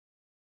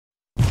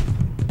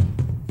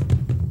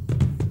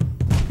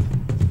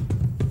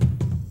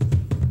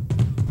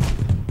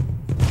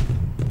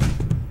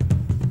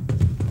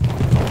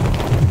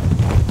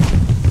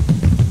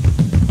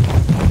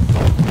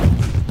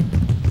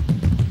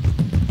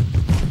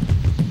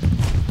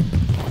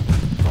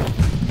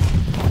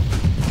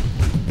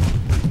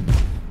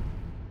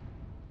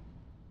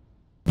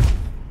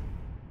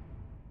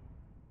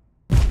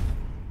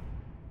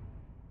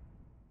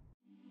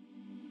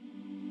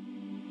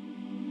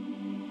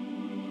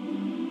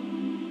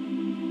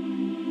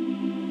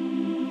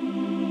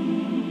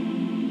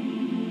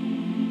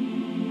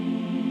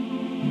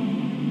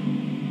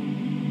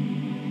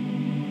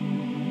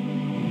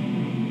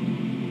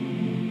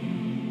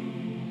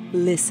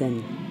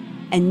Listen,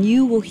 and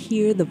you will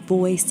hear the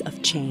voice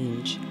of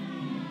change.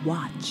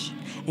 Watch,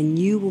 and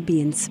you will be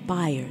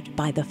inspired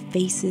by the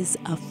faces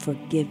of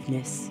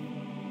forgiveness.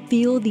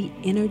 Feel the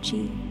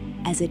energy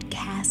as it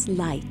casts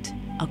light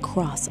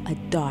across a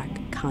dark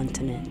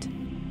continent.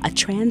 A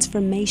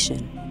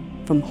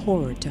transformation from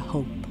horror to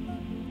hope.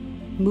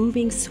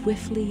 Moving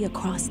swiftly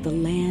across the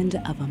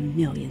land of a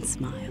million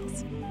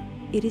smiles.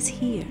 It is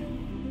here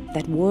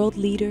that world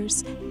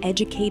leaders,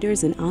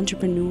 educators and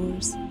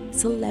entrepreneurs,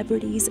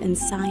 celebrities and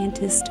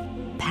scientists,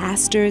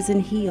 pastors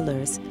and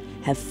healers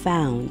have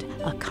found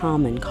a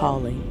common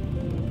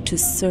calling: to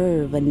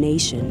serve a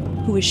nation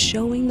who is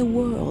showing the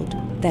world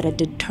that a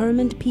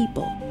determined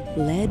people,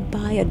 led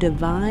by a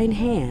divine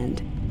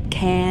hand,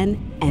 can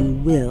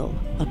and will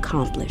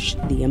accomplish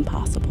the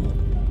impossible.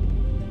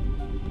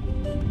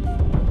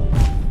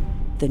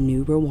 The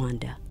new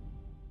Rwanda.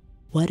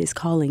 What is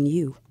calling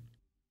you?